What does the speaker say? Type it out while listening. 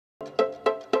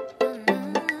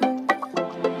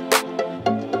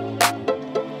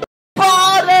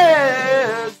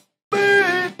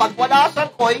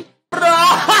apoy.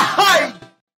 Pride!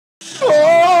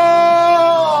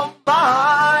 Oh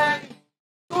my!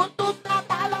 Tutut na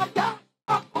talaga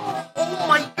ako. Oh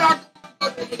my God!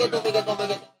 Oh my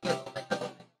God.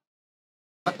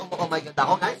 Ba't oh my God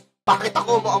ako, guys? Bakit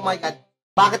ako oh my God?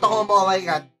 Bakit ako oh my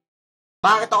God?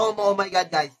 Bakit ako oh my God,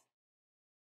 guys?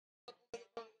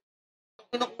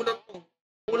 Kulang to.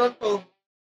 Kulang to.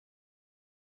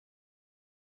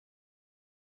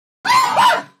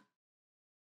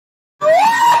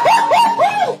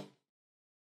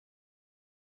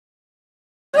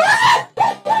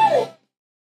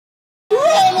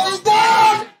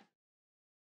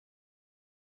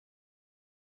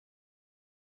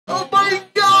 Oh my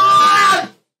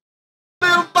God!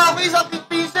 Meron pa ako isang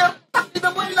pipiser.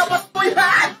 Takina mo, ilabas mo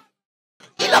yan!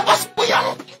 Ilabas mo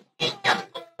yan!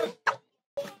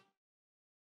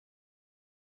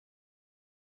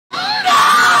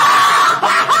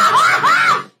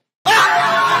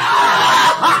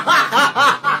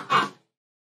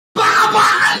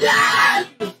 Bakal yan!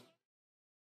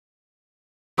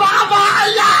 Bakal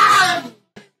yan!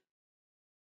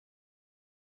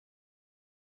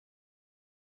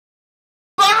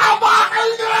 Bakal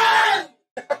yan!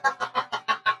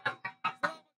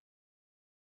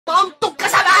 Pauntog ka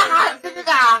sa bakal! Sige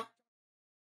ka!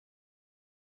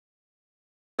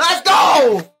 Let's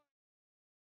go!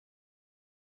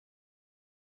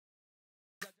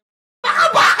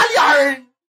 Bakal yan!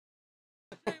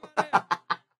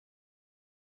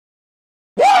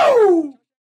 Woo!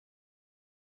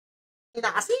 Ina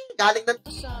kasi, galing na...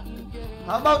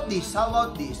 How about this? How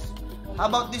about this? How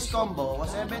about this combo?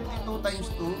 72 times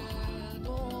 2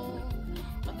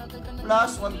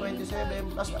 plus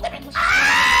 127 plus 1.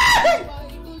 Ay!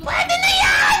 Pwede na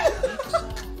yan!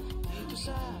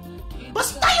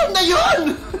 Basta yun na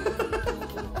yun!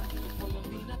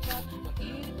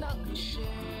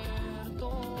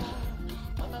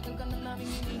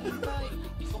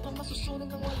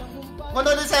 Ano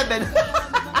na 7?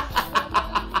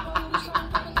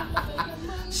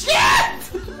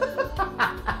 Shit!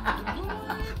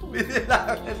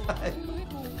 Binilangan tayo.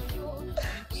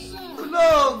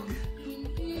 Tulog!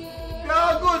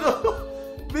 Gago, no?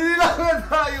 Binilangan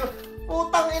tayo.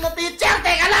 Putang ina, teacher!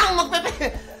 Teka lang!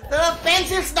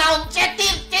 Pencils down!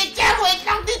 Teacher! Wait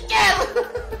lang, teacher!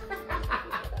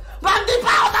 Ma'am, di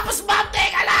pa ako tapos, ma'am!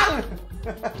 Teka lang!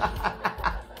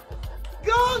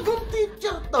 Gagong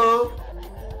teacher to.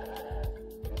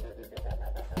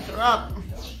 Sarap.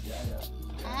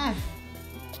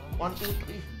 1, 2,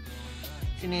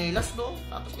 3. Sinelas, no?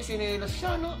 Tapos may sinelas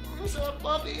siya, no? Ang sarap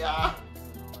mo, Pia.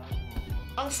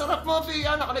 Ang sarap mo,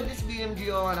 Pia. Nakalagis BMG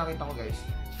yung nakita ko, guys.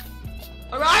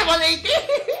 Alright, 180!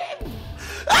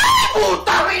 Ay,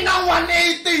 puta rin ang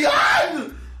 180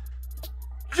 yan!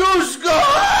 Diyos ko!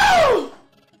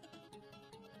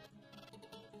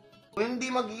 Kung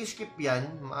hindi mag-i-skip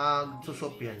yan,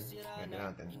 mag-susop yan. Ganyan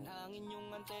natin.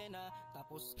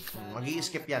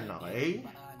 Mag-i-skip yan, okay?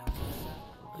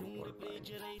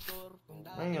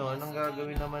 Ngayon, ang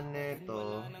gagawin naman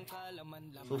nito,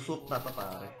 susop na to,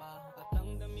 pare.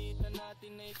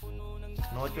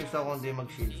 No choice ako hindi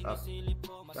mag-shield up.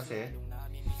 Kasi,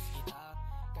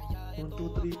 1, 2,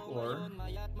 3,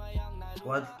 4 1,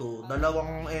 2,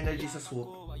 dalawang energy sa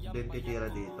swoop, then titira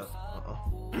dito. Oo.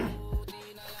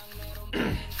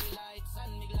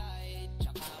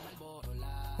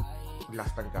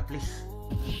 Last time ka, please.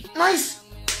 Nice!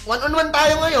 1-on-1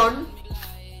 tayo ngayon.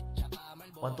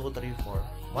 1, 2, 3,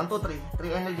 4 1, 2, 3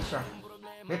 3 energy siya.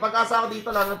 May pag-asa ako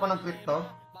dito, lalo pa ng crit to.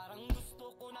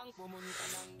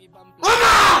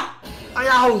 Wala!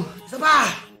 Ayaw! Isa pa!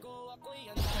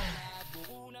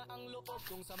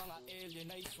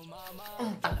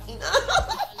 Ang tangina!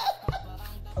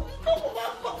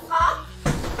 Kumampak ka!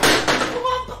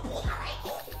 Kumampak po! Aray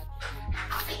ko!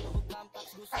 Aray ko!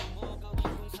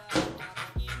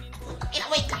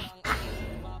 Wait ka!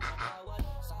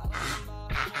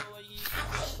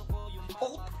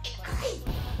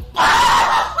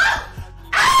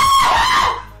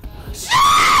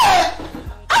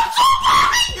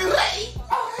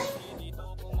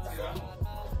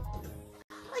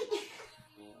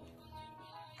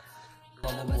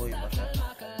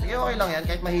 Sige, okay lang yan.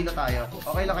 Kahit mahilo tayo.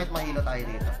 Okay lang kahit mahilo tayo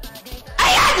dito.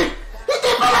 Ayan!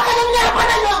 Hindi pala ka ng nerva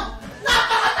na yun!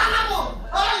 Napakatanga mo!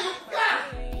 Ayun ka!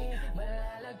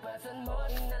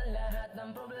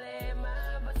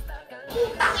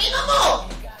 Putang ina mo!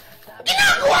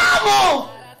 Ginagawa mo!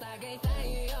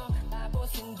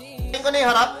 Hindi ko na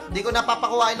iharap. Hindi ko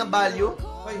napapakuhain ng value.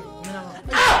 Ay,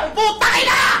 ah! Putang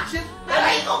ina!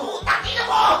 Aray ko! Putang ina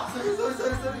mo!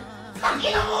 Sorry.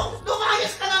 Tangina mo!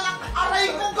 Lumayas ka na lang!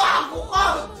 Aray ko! Gago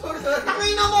ka!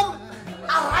 Tangina mo!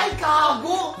 Aray!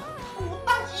 Gago!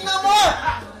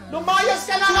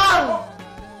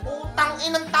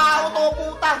 tao to,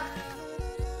 puta!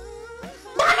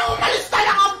 Baka na umalis ka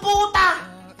lang ang puta!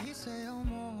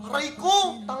 Aray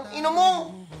ko! Tangina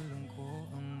mo!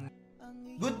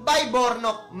 Goodbye,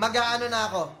 Boarknock. Mag-aano na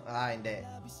ako. Ah, hindi.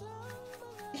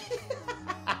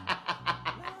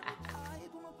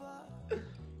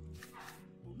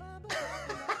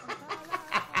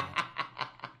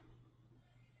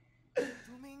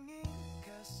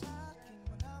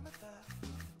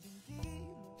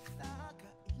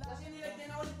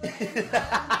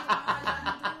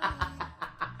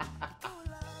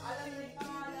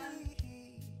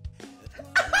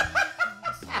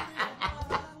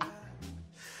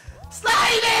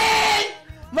 Sliding!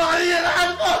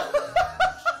 Makiyaran mo!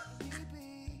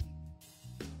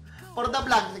 For the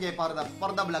vlog. Sige, for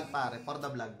the vlog, pare. For the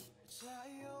vlog.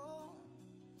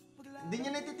 Hindi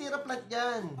niya natitira plant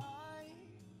yan.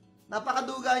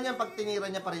 Napakaduga niya pag tinira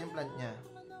niya pa rin yung plant niya.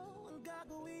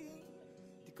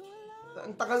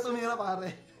 Ang tagal tumira,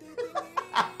 pare.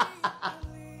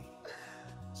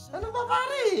 Ano ba,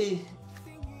 pare?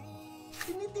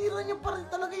 Tinitira niya pa rin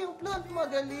talaga yung plant.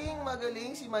 Magaling,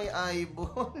 magaling si My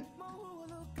Eyeball.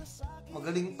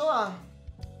 Magaling to, ah.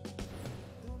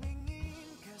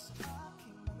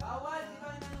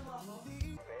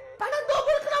 Parang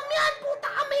double clam yan! Puta,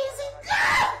 amazing ka!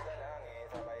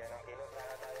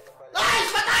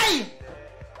 Nice! Patay!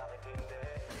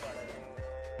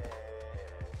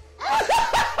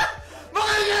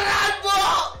 Makagiraan mo!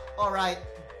 Alright.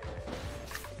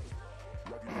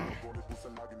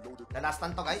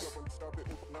 Lalastan to, guys.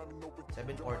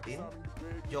 7-14.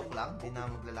 Joke lang. Hindi na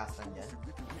maglalastan yan.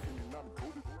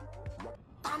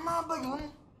 Tama ba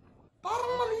yun?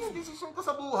 Parang mali yung desisyon ko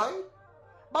sa buhay.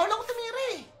 Bawal ako tumira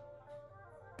eh.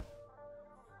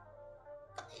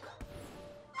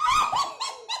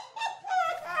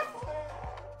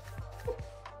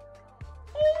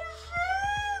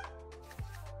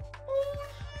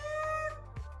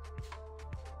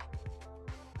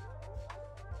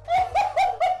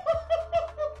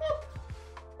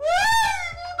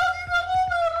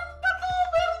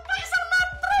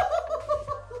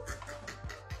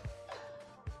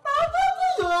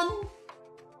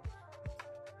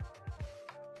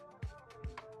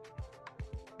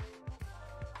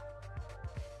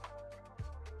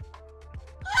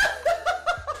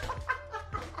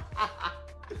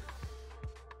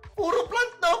 Puro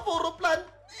plant daw, puro plant.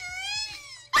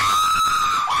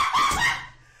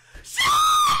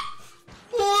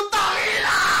 Putang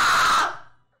ina!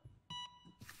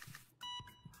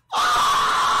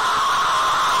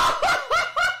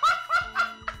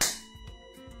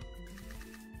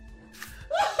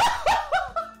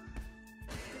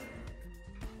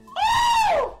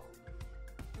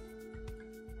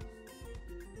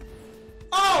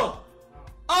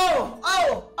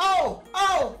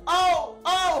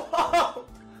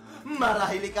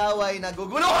 Marahil ikaw ay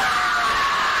naguguluhan!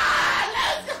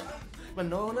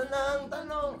 Manono ng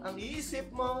tanong ang isip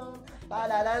mo.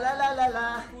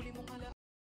 Palalalalala.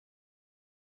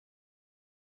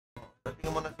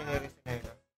 Tingnan mo na sineri-sineri.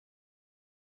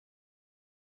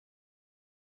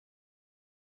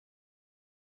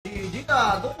 Hindi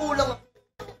ka, kukulang.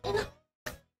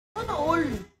 Ano all?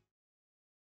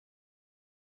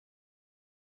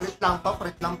 Prit lang to,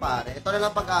 prit lang pare. Ito na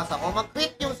lang pag-asa ko.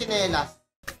 Mag-crit yung sinelas.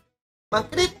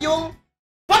 Mag-crit yung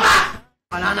baba!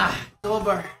 Wala na. It's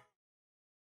over.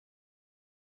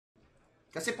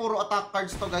 Kasi puro attack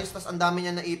cards to, guys. Tapos ang dami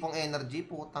niya naipong energy.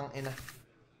 Putang ina.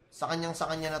 Sa kanya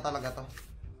na talaga to.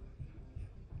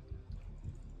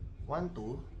 1,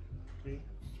 2,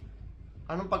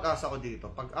 3. Anong pag-asa ko dito?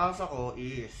 Pag-asa ko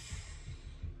is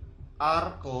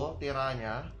R ko, tira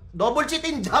niya. Double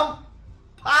cheating jump!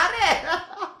 Pare!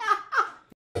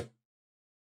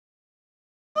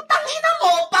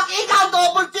 Ikaw,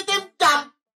 double cheating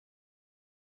jump!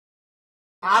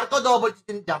 Arko, double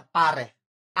cheating jump, pare.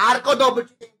 Arko, double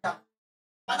cheating jump.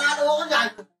 Panalo ko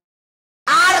yan.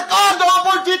 Arko,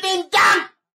 double cheating jump!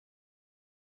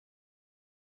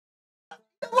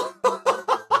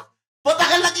 Puta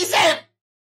ka nag-isip!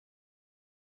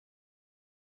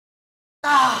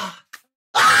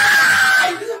 Ay!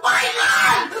 My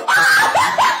God!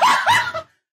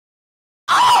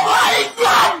 Oh my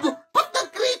God! Ba't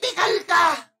nag-critical ka?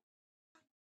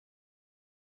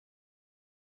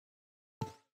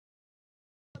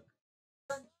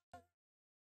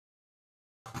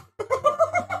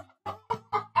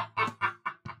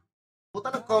 Puta,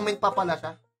 nag-comment pa pala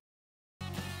siya.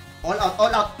 All out,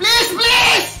 all out. Please,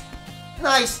 please!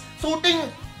 Nice. Shooting.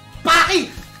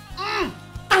 Paki.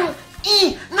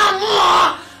 Tang-i na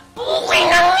mo! Puking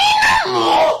ang ina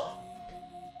mo!